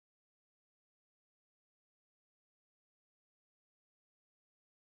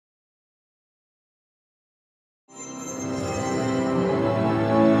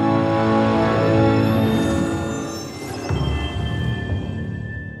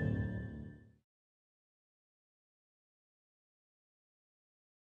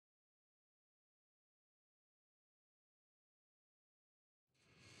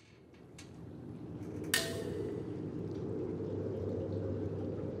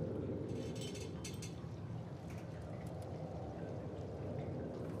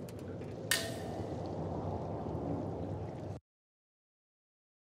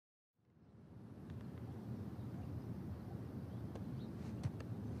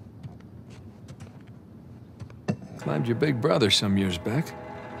Climbed your big brother some years back.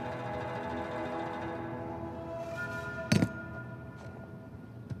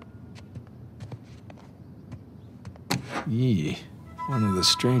 Yee. One of the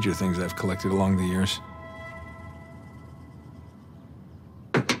stranger things I've collected along the years.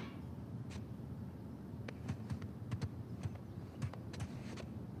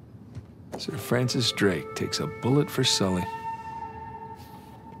 Sir Francis Drake takes a bullet for Sully.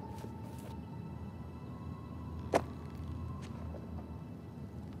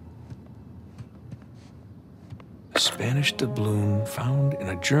 A Spanish doubloon found in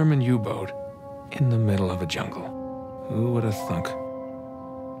a German U-boat in the middle of a jungle. Who would have thunk?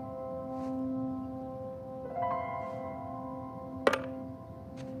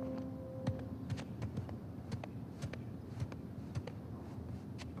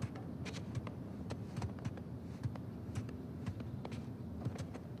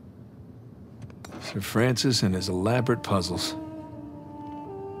 Sir Francis and his elaborate puzzles.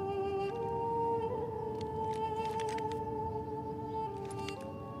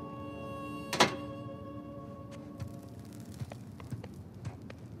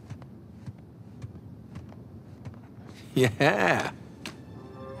 Yeah.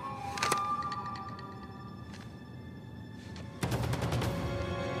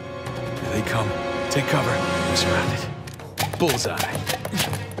 Here they come. Take cover. I'm surrounded. Bullseye.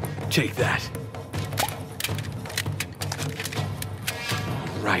 Take that.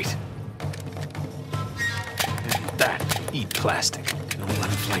 Right. And that. Eat plastic. Don't let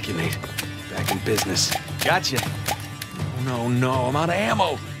him flank you, mate. Back in business. Gotcha. No, I'm out of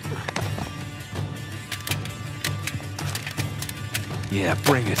ammo. Yeah,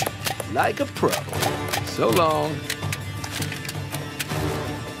 bring it. Like a pro. So long.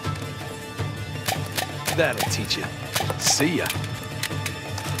 That'll teach you. See ya.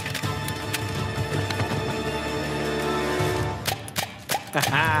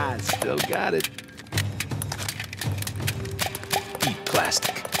 Haha, still got it. Eat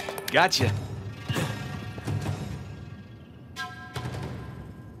plastic. Gotcha.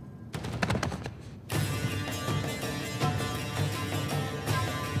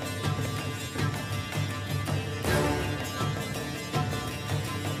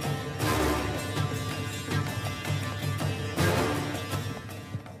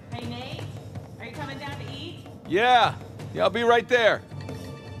 Hey, Nate, are you coming down to eat? Yeah, I'll be right there.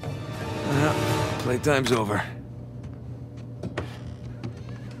 Playtime's over.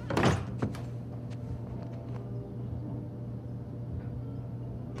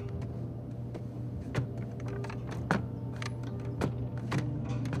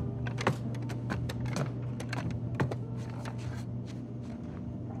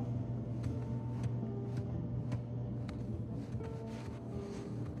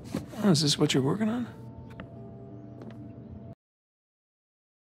 Oh, is this what you're working on?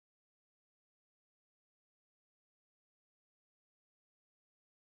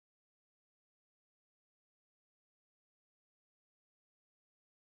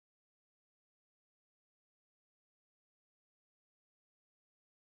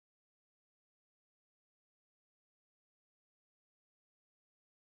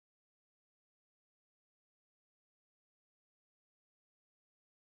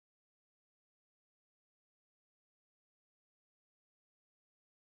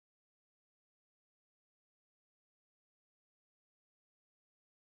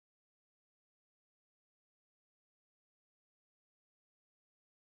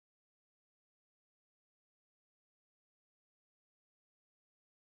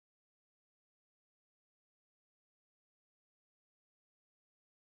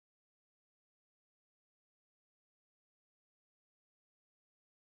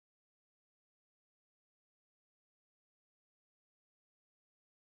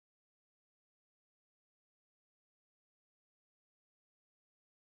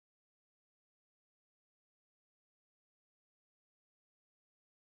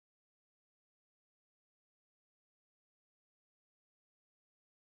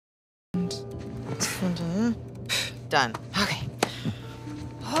 Done. Okay.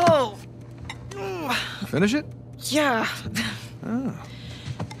 Oh. Finish it? Yeah. Oh.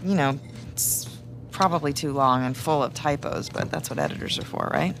 You know, it's probably too long and full of typos, but that's what editors are for,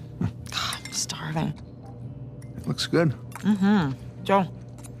 right? God, I'm starving. It looks good. Mm-hmm. So,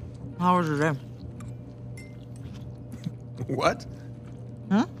 how was your day? What?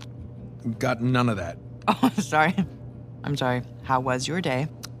 Hmm? Got none of that. Oh, sorry. I'm sorry. How was your day?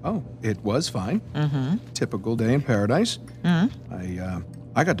 Oh, it was fine. Mm-hmm. Typical day in paradise. Mm-hmm.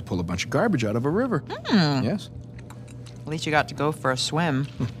 I got to pull a bunch of garbage out of a river. Mm. Yes. At least you got to go for a swim.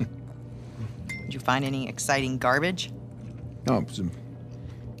 Did you find any exciting garbage? No, it was some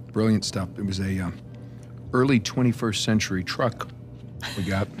brilliant stuff. It was a early 21st century truck we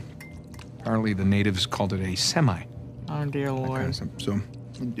got. Apparently the natives called it a semi. Oh, dear Lord. So,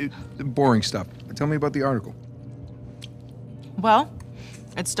 boring stuff. Tell me about the article. Well,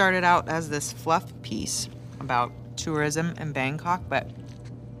 it started out as this fluff piece about tourism in Bangkok, but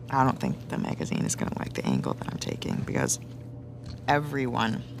I don't think the magazine is gonna like the angle that I'm taking because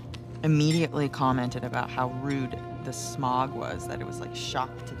everyone immediately commented about how rude the smog was, that it was like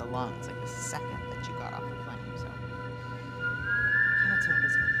shock to the lungs, like the second that you got off the plane. So kind of took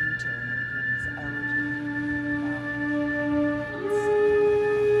this U-turn and became this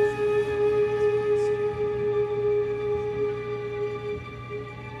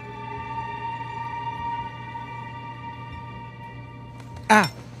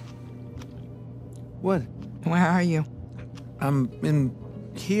Ah! What? Where are you? I'm in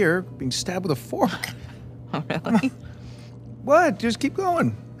here being stabbed with a fork. Oh, really? What? Just keep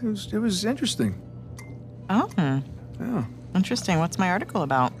going. It was interesting. Oh. Yeah. Interesting. What's my article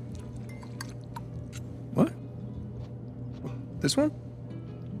about? What? This one?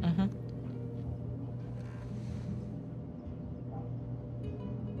 Mm-hmm.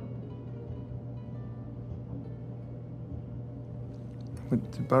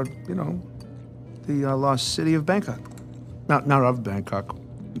 It's about, the lost city of Bangkok. Not of Bangkok.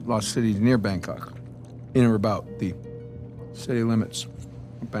 Lost cities near Bangkok. In or about the city limits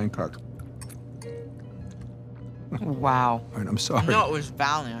of Bangkok. Wow. All right, I'm sorry. No, it was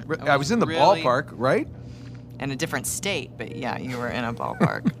valiant. I was in the really ballpark, right? in a different state, but yeah, you were in a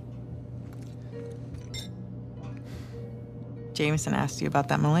ballpark. Jameson asked you about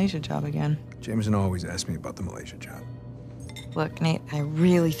that Malaysia job again. Jameson always asks me about the Malaysia job. Look, Nate, I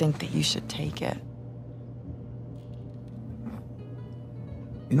really think that you should take it.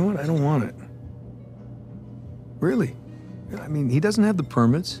 You know what? I don't want it. Really. I mean, he doesn't have the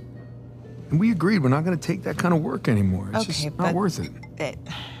permits. And we agreed we're not going to take that kind of work anymore. It's just not worth it.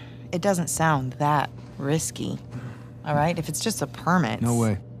 It doesn't sound that risky. All right? If it's just a permit. No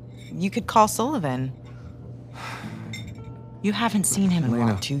way. You could call Sullivan. You haven't seen him in,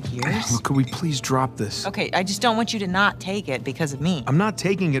 Elena, what, 2 years? Could we please drop this? Okay, I just don't want you to not take it because of me. I'm not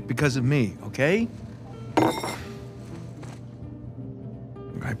taking it because of me, okay?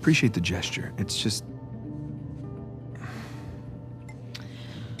 I appreciate the gesture. It's just...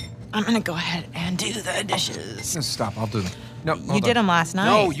 I'm gonna go ahead and do the dishes. No, stop, I'll do them. No, You did them last night.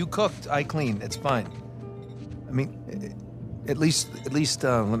 No, you cooked. I cleaned. It's fine. I mean, at least, let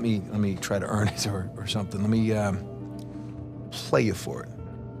me try to earn it or something. Let me play you for it.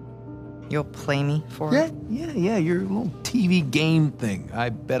 You'll play me for it? Yeah. Your little TV game thing. I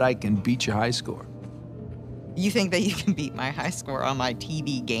bet I can beat your high score. You think that you can beat my high score on my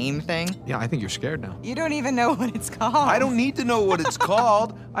TV game thing? Yeah, I think you're scared now. You don't even know what it's called. I don't need to know what it's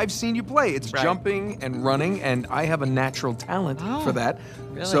called. I've seen you play. It's right. Jumping and running, and I have a natural talent for that.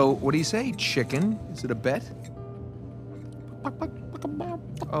 Really? So, what do you say? Chicken? Is it a bet?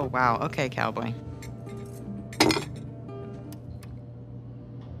 Oh, wow. Okay, cowboy.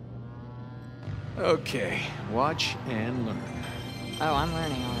 Okay, watch and learn. Oh, I'm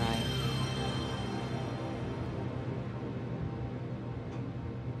learning, all right.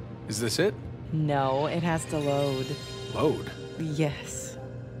 Is this it? No, it has to load. Load? Yes.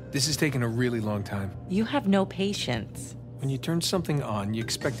 This is taking a really long time. You have no patience. When you turn something on, you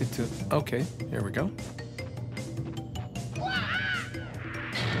expect it to... Okay, here we go.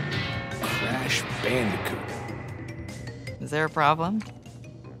 Crash Bandicoot. Is there a problem?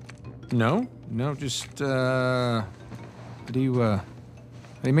 No, just, how do you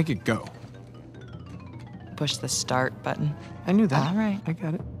make it go? Push the start button. I knew that. All right. I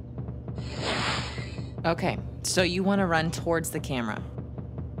got it. Okay, so you want to run towards the camera.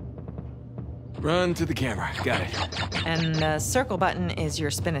 Run to the camera. Got it. And the circle button is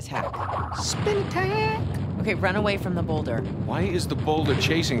your spin attack. Spin attack! Okay, run away from the boulder. Why is the boulder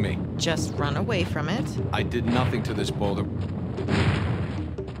chasing me? Just run away from it. I did nothing to this boulder.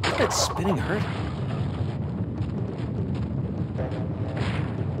 Did that spinning hurt?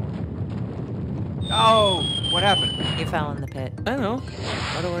 Oh, what happened? You fell in the pit. I don't know.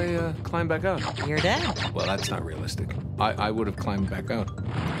 How do I climb back out? You're dead. Well, that's not realistic. I would have climbed back out.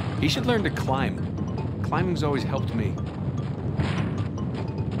 He should learn to climb. Climbing's always helped me.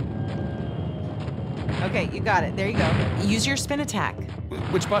 Okay, you got it. There you go. Use your spin attack.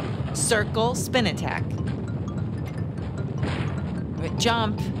 Which button? Circle spin attack. Wait,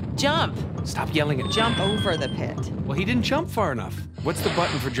 jump. Jump. Stop yelling at me. Jump over the pit. Well, he didn't jump far enough. What's the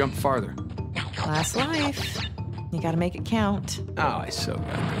button for jump farther? Last life. You gotta make it count. Oh, I so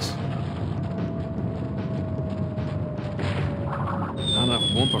got this.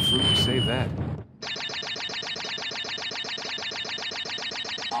 Wumpa fruit to save that.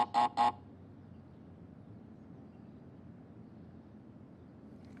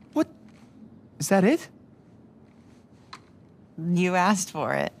 What? Is that it? You asked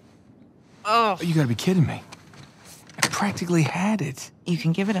for it. Oh, you gotta be kidding me. I practically had it. You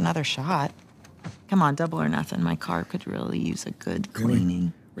can give it another shot. Come on, double or nothing. My car could really use a good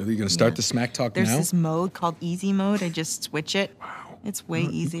cleaning. Really? You gonna start the smack talk There's now? this mode called easy mode. I just switch it. Wow. It's way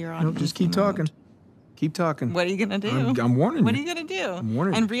easier on Just easy keep talking. mode. Keep talking. What are you gonna do? I'm warning What you. are you gonna do? I'm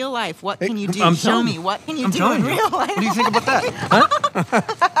warning you. In real life, what Hey, can you do? I'm Show telling me. you. What can you I'm do telling in you. real life? What do you think about that? Huh?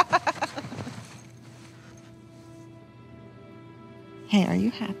 Hey, are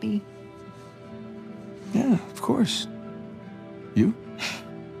you happy? Yeah, of course. You?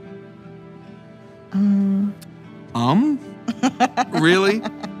 Really?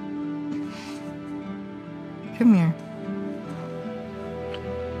 Come here.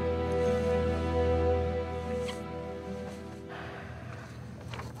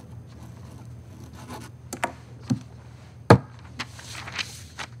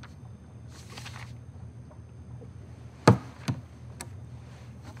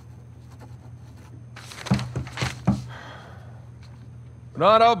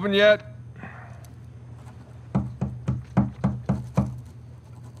 Not open yet.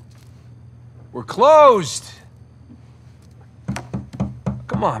 We're closed.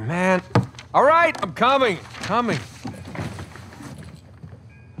 Come on, man. All right, I'm coming. Coming.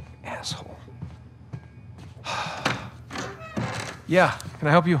 Asshole. Yeah, can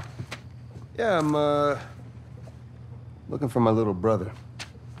I help you? Yeah, I'm, looking for my little brother.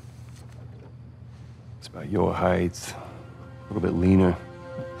 It's about your height, a little bit leaner.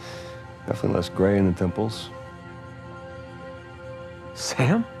 Definitely less gray in the temples.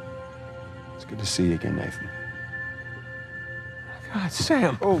 Sam? It's good to see you again, Nathan. God,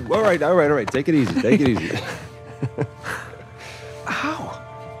 Sam. Oh, all right. Take it easy, take it easy. How?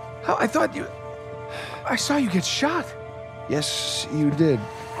 How? I thought you... I saw you get shot. Yes, you did.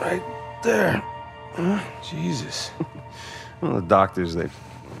 Right there. Jesus. Well, the doctors,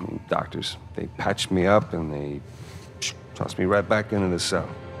 they patched me up and they tossed me right back into the cell.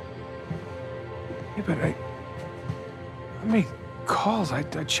 Yeah, but I made calls. I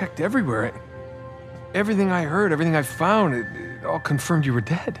checked everywhere. Everything I heard, everything I found, it all confirmed you were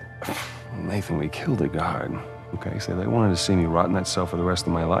dead. Nathan, we killed a guard. Okay, so they wanted to see me rot in that cell for the rest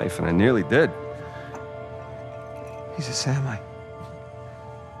of my life, and I nearly did. Jesus, Sam, man,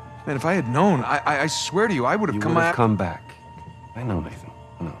 if I had known, I swear to you, I would have come You would out. have come back. I know, Nathan.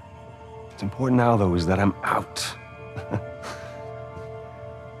 I know. What's important now, though, is that I'm out.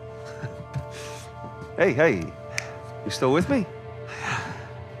 Hey, you still with me?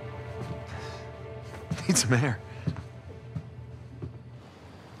 Need some air.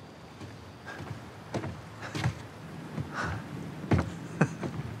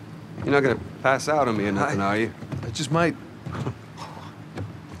 You're not gonna pass out on me or nothing, are you? I just might.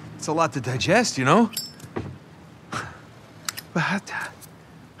 It's a lot to digest, you know? But how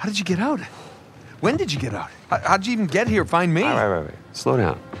did you get out? When did you get out? How'd you even get here? Find me? All right. Slow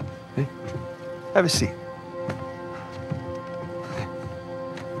down. Hey, have a seat.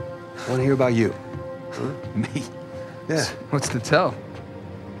 I want to hear about you. Huh? Me? Yeah. What's to tell?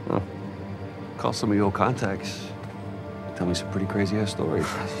 Well, call some of your old contacts. Tell me some pretty crazy-ass stories.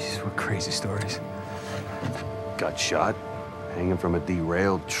 Jeez, what crazy stories. Got shot, hanging from a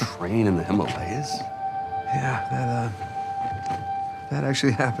derailed train in the Himalayas. Yeah, that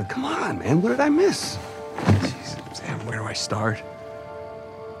actually happened. Come on, man. What did I miss? Jeez, Sam, where do I start?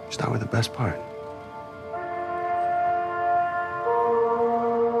 Start with the best part.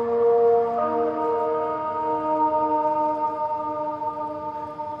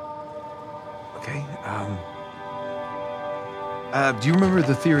 Okay, do you remember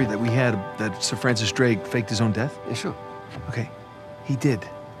the theory that we had that Sir Francis Drake faked his own death? Yeah, sure. Okay, he did.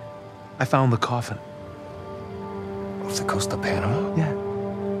 I found the coffin. Off the coast of Panama?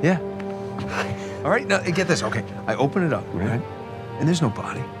 Yeah. All right, now get this. Okay, I open it up, right? And there's no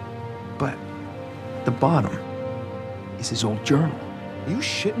body. But the bottom is his old journal. Are you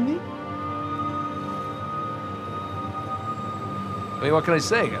shitting me? I mean, what can I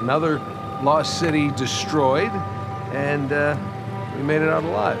say? Another lost city destroyed, and we made it out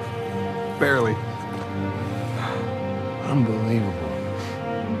alive. Barely. Unbelievable.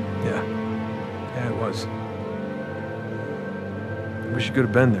 Yeah, it was. I wish you could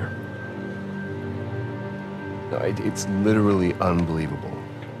have been there. No, it's literally unbelievable.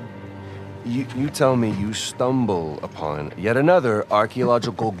 You tell me you stumble upon yet another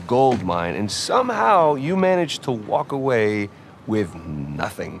archaeological gold mine, and somehow you manage to walk away with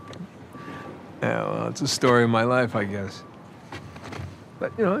nothing. Yeah, well, it's a story of my life, I guess.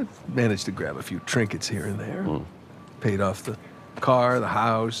 But, you know, I managed to grab a few trinkets here and there. Paid off the car, the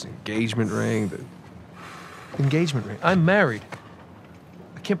house, engagement ring, Engagement ring. I'm married.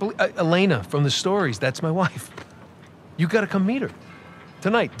 I can't believe... Elena from the stories, that's my wife. You gotta come meet her.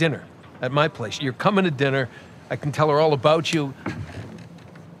 Tonight, dinner, at my place. You're coming to dinner. I can tell her all about you.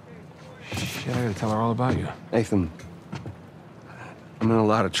 Shit, I gotta tell her all about you. Nathan, I'm in a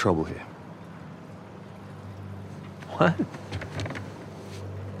lot of trouble here. What?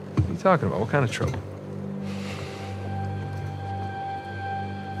 What are you talking about? What kind of trouble?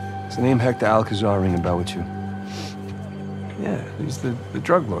 Does the name Hector Alcazar ring a bell with you? Yeah, he's the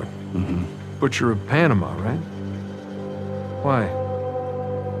drug lord. Mm-hmm. Butcher of Panama, right? Why?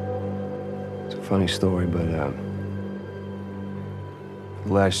 It's a funny story, but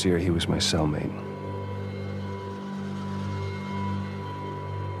last year he was my cellmate.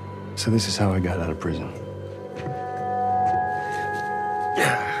 So this is how I got out of prison.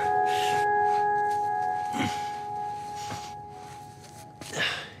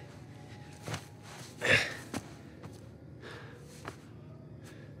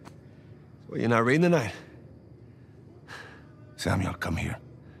 Well, you're not reading tonight? Samuel, come here.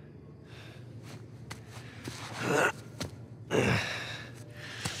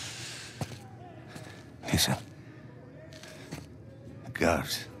 Listen. The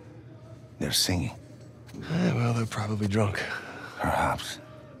guards, they're singing. Well, they're probably drunk. Perhaps.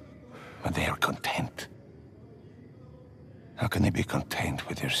 But they are content. How can they be content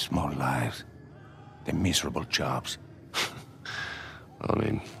with their small lives? Their miserable jobs? I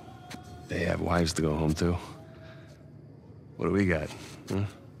mean, they have wives to go home to. What do we got? Huh?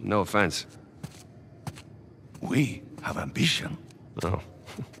 No offense. We have ambition. No.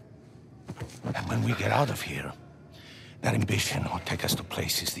 And when we get out of here, that ambition will take us to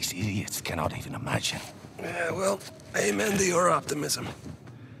places these idiots cannot even imagine. Yeah, well, amen to your optimism.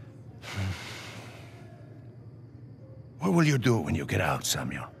 What will you do when you get out,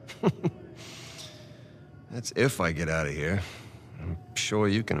 Samuel? That's if I get out of here. I'm sure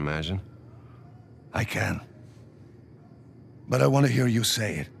you can imagine. I can. But I want to hear you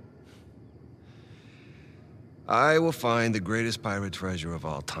say it. I will find the greatest pirate treasure of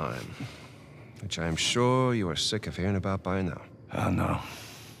all time, which I am sure you are sick of hearing about by now. Oh, no.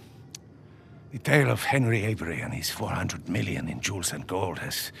 The tale of Henry Avery and his 400 million in jewels and gold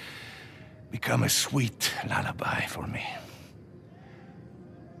has become a sweet lullaby for me.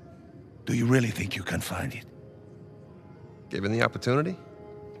 Do you really think you can find it? Given the opportunity?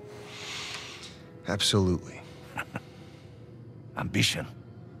 Absolutely. Ambition.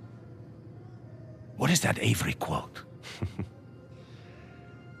 What is that Avery quote?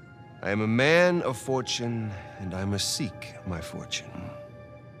 I am a man of fortune, and I must seek my fortune.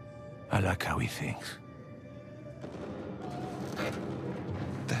 I like how he thinks.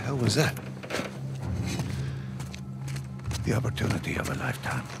 What the hell was that? The opportunity of a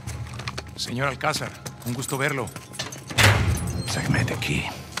lifetime. Señor Alcázar, un gusto verlo. Sáqueme de aquí.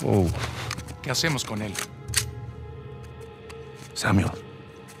 Oh. ¿Qué hacemos con él? Samuel,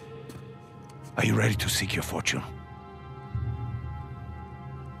 are you ready to seek your fortune?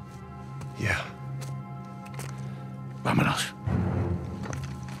 Yeah. Vámonos.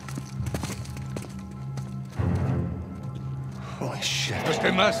 Holy shit. Los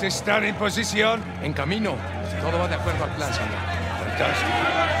demás están en posición. En camino. Todo va de acuerdo al plan, señor. Fantastic.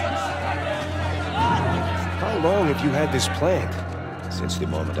 How long have you had this planned? Since the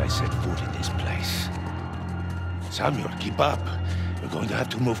moment I set foot in this place. Samuel, keep up. We're going to have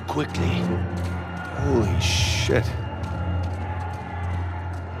to move quickly. Holy shit.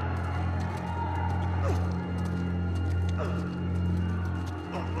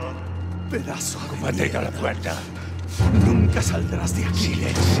 Pedazo. Mantenga la puerta. Nunca saldrás de aquí.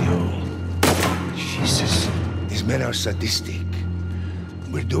 Silencio. Jesus. These men are sadistic.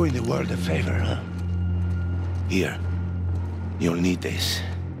 We're doing the world a favor, huh? Here. You'll need this.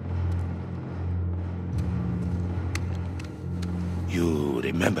 You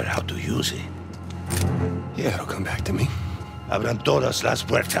remember how to use it? Yeah, it'll come back to me. Abran todas las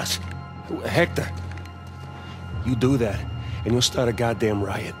puertas. Hector, you do that, and you'll start a goddamn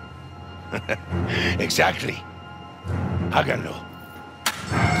riot. Exactly. Háganlo.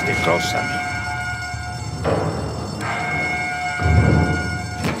 Stay close, Samuel.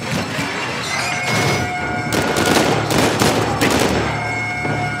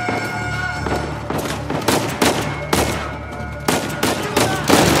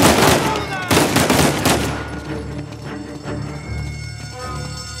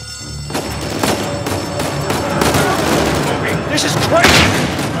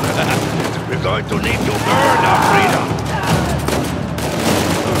 We're going to need to earn our freedom.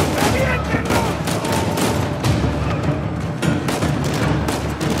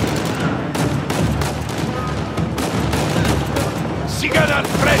 Sigan al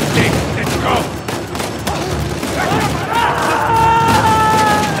frente. Let's go.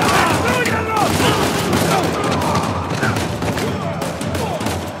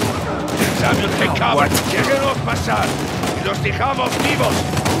 Samuel, take cover. Déjenos pasar y los dejamos vivos.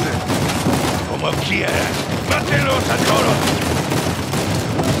 Como quieras. Mátenlos a todos.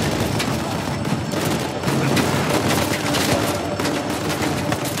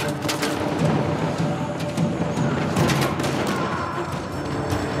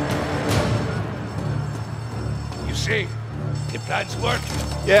 You see, the plan's working.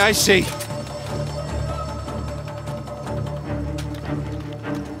 Yeah, I see.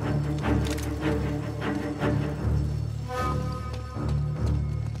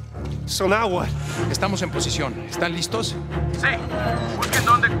 So now what? Estamos en posición. ¿Están listos? Sí. Busquen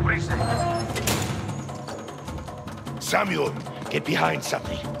dónde cubrirse. Samuel, get behind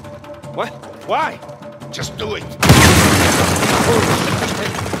something. What? Why? Just do it.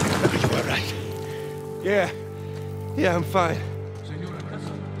 You all right? Yeah. Yeah, I'm fine.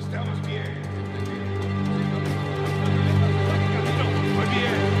 Estamos bien. Muy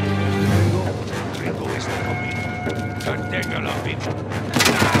bien. Traigo esta comida. Manténgalo vivo.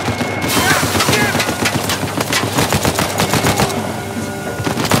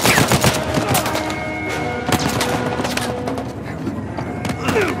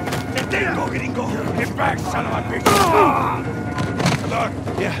 Gringo! Get back, son of a bitch! Come on.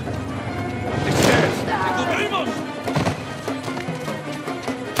 Yeah. The stairs! ¡Cubrimos!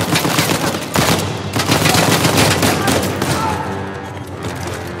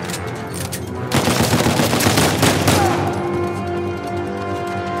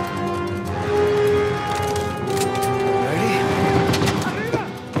 Ready?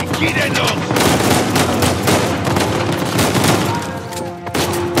 ¡Quírenlos!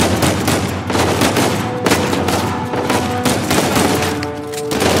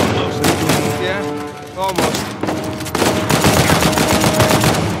 Almost.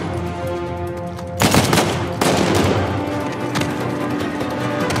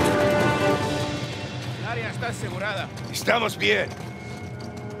 El área está asegurada. Estamos bien.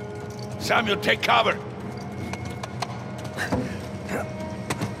 Samuel, take cover.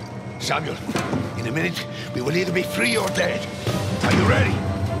 Samuel, in a minute, we will either be free or dead. Are you ready?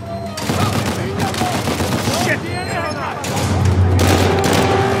 Shit!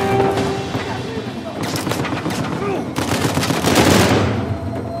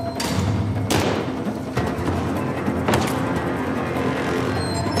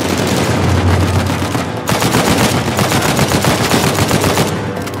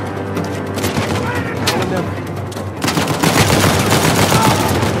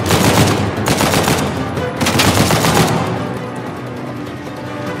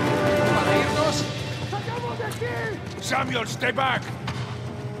 Samuel, stay back!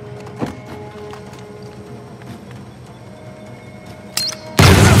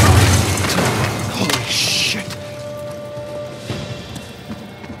 Holy shit!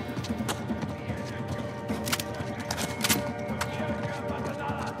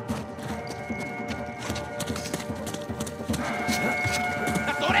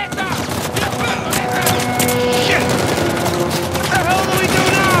 Shit! What the hell do we do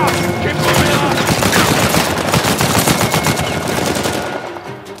now? Keep moving on!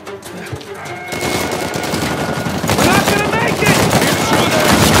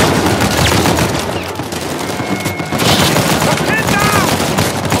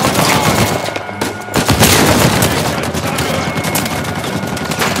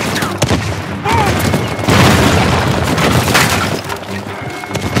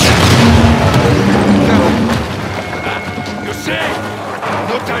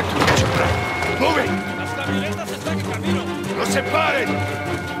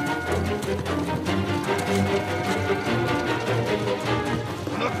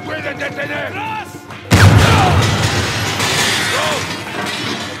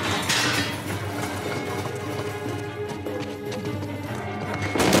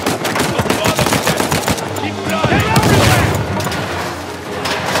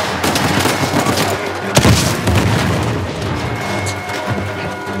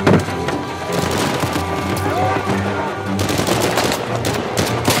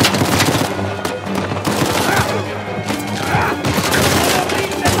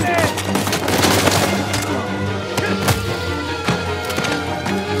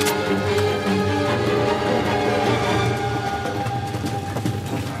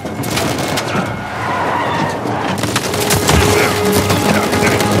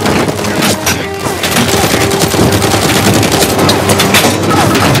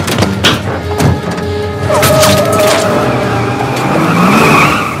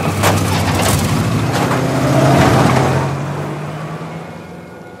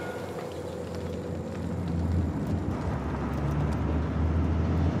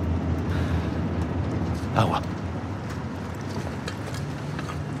 Agua.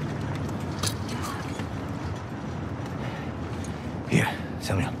 Here,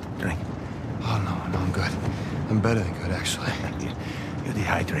 Samuel, drink. Oh, no, I'm good. I'm better than good, actually. You're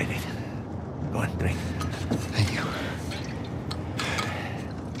dehydrated. Go on, drink. Thank you.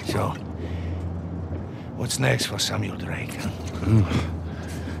 So, what's next for Samuel Drake?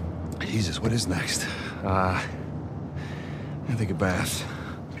 Jesus, what is next? I'm gonna take a bath.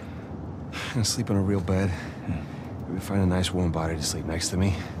 I'm gonna sleep on a real bed. Maybe find a nice warm body to sleep next to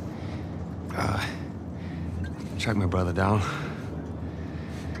me. Track my brother down.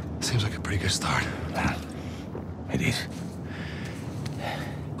 Seems like a pretty good start. It is.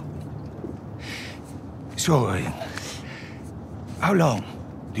 So, how long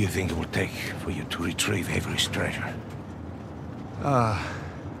do you think it will take for you to retrieve Avery's treasure? I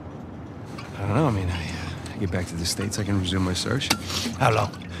don't know. I mean, I get back to the States, I can resume my search. How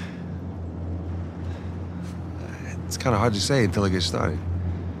long? It's kind of hard to say until I get started.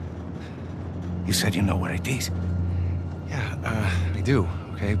 You said you know where it is. Yeah, I do,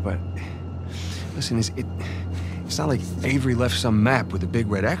 okay? But listen, it's not like Avery left some map with a big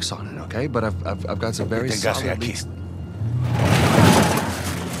red X on it, okay? But I've got some very solid leads.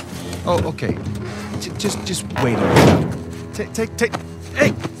 Oh, okay. Just wait a minute. Take.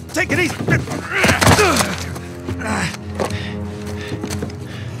 Hey, take it easy.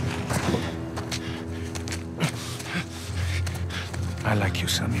 I like you,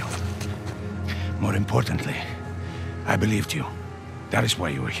 Samuel. More importantly, I believed you. That is why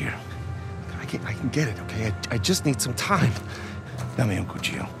you were here. I can get it, okay? I just need some time. Dame un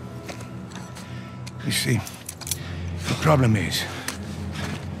cuchillo. You see, the problem is,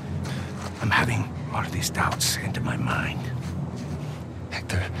 I'm having all these doubts into my mind.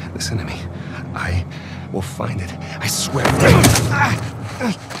 Hector, listen to me. I will find it. I swear.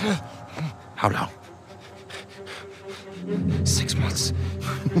 How long? 6 months.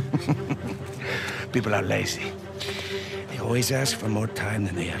 People are lazy. They always ask for more time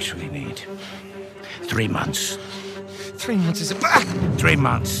than they actually need. 3 months. 3 months is 3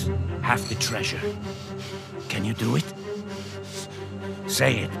 months. Half the treasure. Can you do it?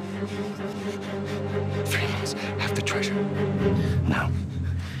 Say it. 3 months, half the treasure. Now,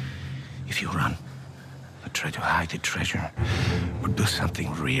 if you run, or try to hide the treasure, or do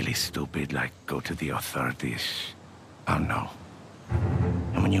something really stupid like go to the authorities, I'll know.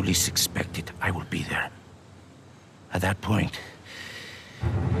 And when you least expect it, I will be there. At that point,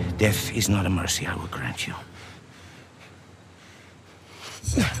 death is not a mercy I will grant you.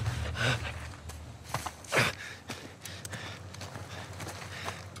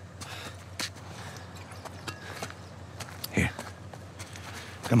 Here.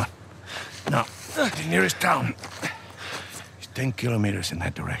 Come on. Now, the nearest town is 10 kilometers in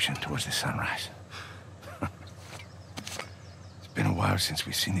that direction towards the sunrise. It's been a while since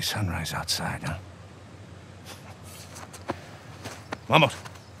we've seen the sunrise outside, huh? Vamos.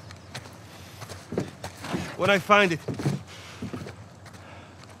 When I find it.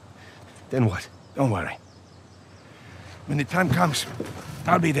 Then what? Don't worry. When the time comes,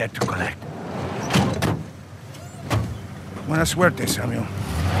 I'll be there to collect. Buena suerte, Samuel.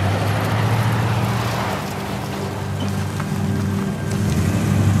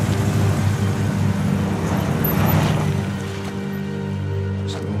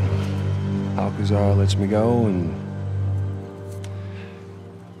 So, Alcazar lets me go, and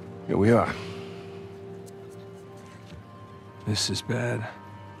here we are. This is bad.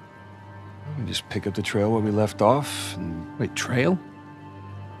 We just pick up the trail where we left off, and... Wait, trail?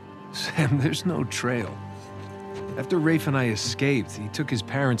 Sam, there's no trail. After Rafe and I escaped, he took his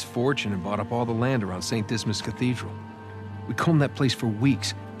parents' fortune and bought up all the land around St. Dismas Cathedral. We combed that place for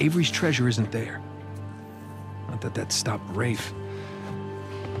weeks. Avery's treasure isn't there. Not that that stopped Rafe.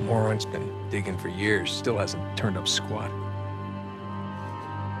 The moron's been digging for years, still hasn't turned up squat.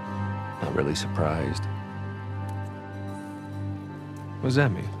 Not really surprised. What does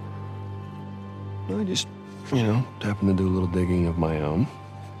that mean? I just, happened to do a little digging of my own.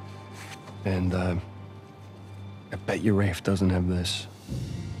 And, I bet you Rafe doesn't have this.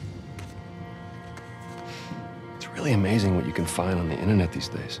 It's really amazing what you can find on the internet these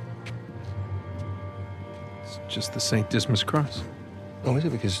days. It's just the St. Dismas cross. Oh, is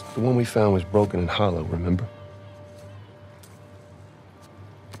it? Because the one we found was broken and hollow, remember?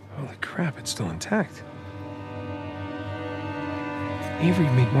 Holy crap, it's still intact. Avery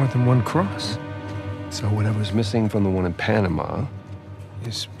made more than one cross. So whatever's missing from the one in Panama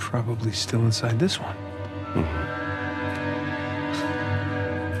is probably still inside this one. Mm-hmm.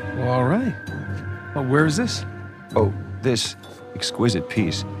 Well, all right. Well, where is this? Oh, this exquisite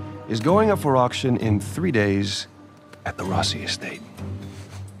piece is going up for auction in 3 days at the Rossi estate.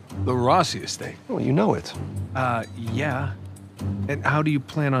 The Rossi estate? Well, you know it. Yeah. And how do you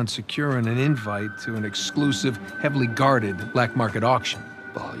plan on securing an invite to an exclusive, heavily guarded black market auction?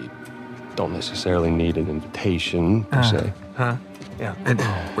 Well, you don't necessarily need an invitation, per se. Huh? Yeah. And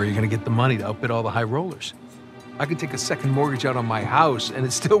where are you going to get the money to outbid all the high rollers? I could take a second mortgage out on my house, and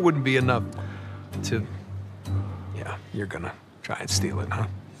it still wouldn't be enough to... Yeah, you're going to try and steal it, huh?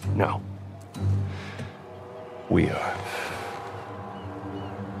 No. We are.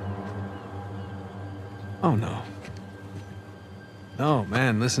 Oh, no. No,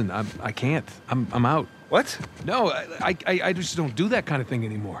 man, listen, I can't. I'm out. What? No, I just don't do that kind of thing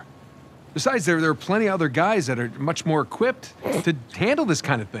anymore. Besides, there are plenty of other guys that are much more equipped to handle this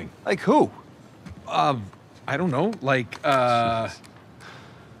kind of thing. Like who? I don't know, like,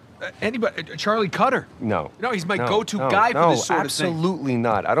 anybody, Charlie Cutter. No. No, he's my go-to guy for this sort of thing. Absolutely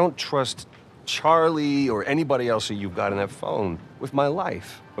not. I don't trust Charlie or anybody else that you've got on that phone with my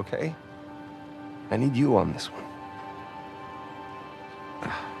life, okay? I need you on this one.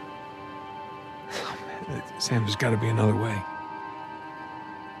 Oh, man, Sam, there's got to be another way.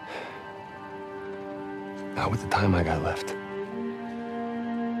 Not with the time I got left.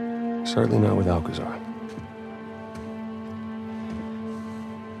 Certainly not with Alcazar.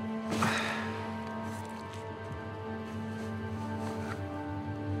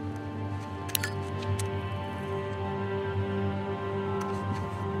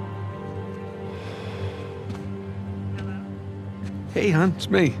 Hey, hon, it's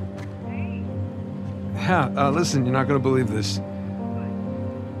me. Yeah, listen, you're not gonna believe this.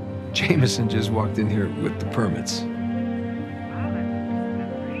 Jameson just walked in here with the permits.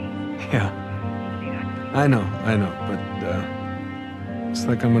 Yeah. I know, but, it's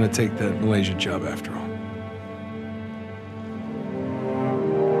like I'm gonna take that Malaysia job after all.